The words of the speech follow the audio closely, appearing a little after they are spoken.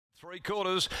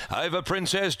3/4 over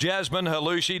Princess Jasmine.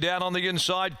 Halushi down on the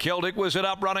inside. Celtic was it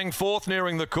up running fourth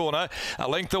nearing the corner. A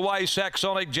length away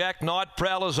Saxonic Jack. Night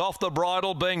Prowler's off the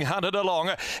bridle being hunted along,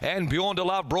 and Beyond to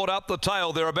Love brought up the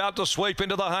tail. They're about to sweep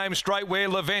into the home straight where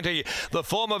Leventi, the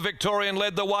former Victorian,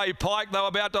 led the way. Pike, they were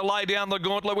about to lay down the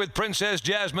gauntlet with Princess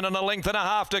Jasmine, and a length and a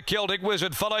half to Celtic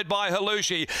Wizard, followed by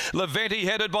Halushi. Leventi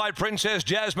headed by Princess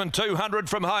Jasmine, 200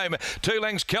 from home. 2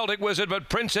 lengths Celtic Wizard, but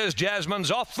Princess Jasmine's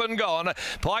off and gone.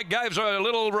 Pike gives her a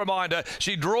little reminder.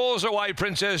 She draws away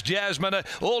Princess Jasmine.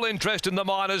 All interest in the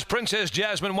minors. Princess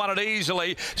Jasmine won it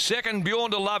easily. Second,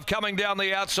 Beyond to Love coming down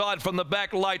the outside from the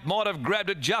back late. Might have grabbed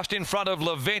it just in front of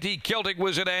Leventi, Celtic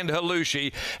Wizard and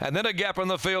Halushi. And then a gap in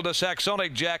the field to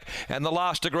Saxonic Jack. And the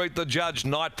last to greet the judge,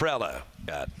 Night Prowler.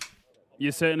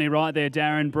 You're certainly right there,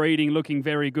 Darren. Breeding looking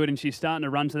very good, and she's starting to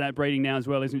run to that breeding now as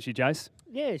well, isn't she, Jace?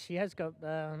 Yeah, she has got.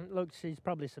 Look, she's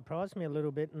probably surprised me a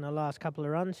little bit in the last couple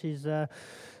of runs.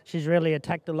 She's really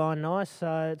attacked the line nice,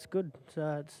 so it's good.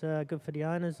 So it's good for the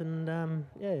owners, and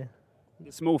yeah.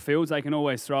 The small fields, they can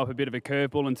always throw up a bit of a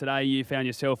curveball, and today you found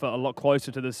yourself a lot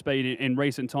closer to the speed in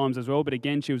recent times as well. But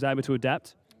again, she was able to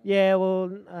adapt. Yeah, well,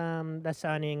 that's the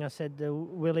only thing I said to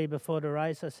Willie before the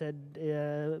race. I said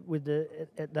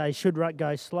they should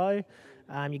go slow.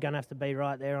 You're going to have to be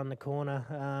right there on the corner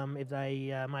if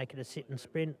they make it a sit and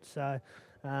sprint. So,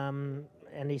 and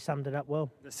he summed it up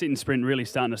well. The sit and sprint really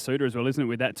starting to suit her as well, isn't it?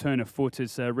 With that turn of foot,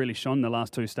 it's really shone the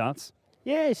last 2 starts.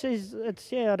 Yeah,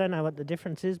 I don't know what the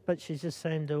difference is, but she's just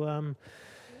seemed to.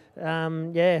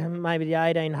 Yeah, maybe the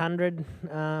 1800,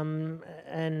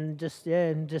 and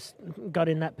just got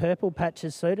in that purple patch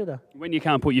has suited her. When you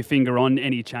can't put your finger on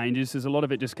any changes, does a lot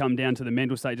of it just come down to the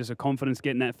mental state, just a confidence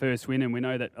getting that first win? And we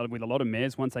know that with a lot of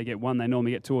mares, once they get one, they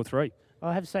normally get 2 or 3.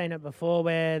 I have seen it before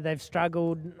where they've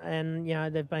struggled and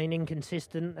they've been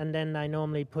inconsistent, and then they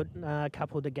normally put a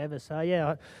couple together. So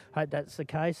yeah, I hope that's the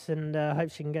case, and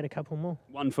hope she can get a couple more.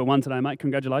 1 for 1 today, mate.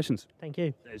 Congratulations. Thank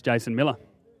you. There's Jason Miller.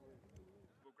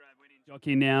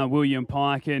 Jockey now, William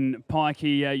Pike. And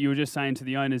Pikey, you were just saying to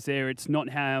the owners there, it's not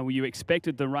how you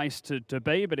expected the race to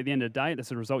be, but at the end of the day, that's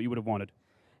the result you would have wanted.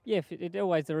 Yeah, it's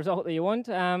always the result that you want.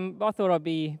 I thought I'd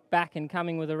be back and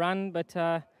coming with a run,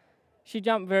 but she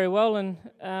jumped very well, and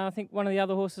I think one of the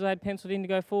other horses I had penciled in to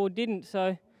go forward didn't.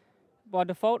 So by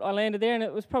default, I landed there, and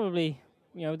it was probably,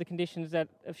 the conditions that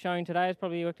have shown today, has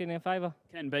probably worked in our favour.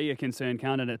 Can be a concern,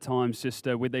 can't it, at times, just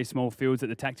with these small fields, that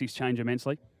the tactics change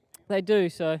immensely? They do,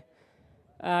 so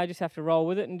I just have to roll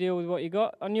with it and deal with what you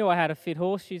got. I knew I had a fit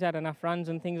horse. She's had enough runs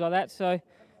and things like that, so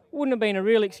wouldn't have been a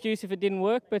real excuse if it didn't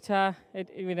work, but we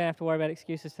don't have to worry about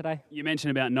excuses today. You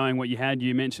mentioned about knowing what you had.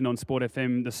 You mentioned on Sport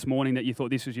FM this morning that you thought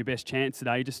this was your best chance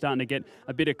today. You're just starting to get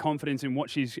a bit of confidence in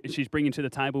what she's bringing to the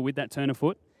table with that turn of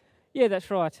foot? Yeah, that's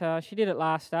right. She did it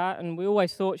last start, and we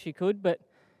always thought she could, but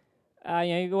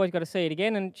you've always got to see it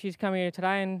again, and she's come here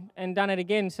today and done it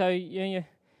again, so you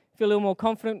feel a little more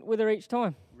confident with her each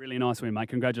time. Really nice win, mate.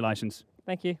 Congratulations.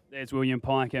 Thank you. There's William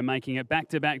Pike making it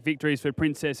back-to-back victories for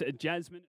Princess Jasmine.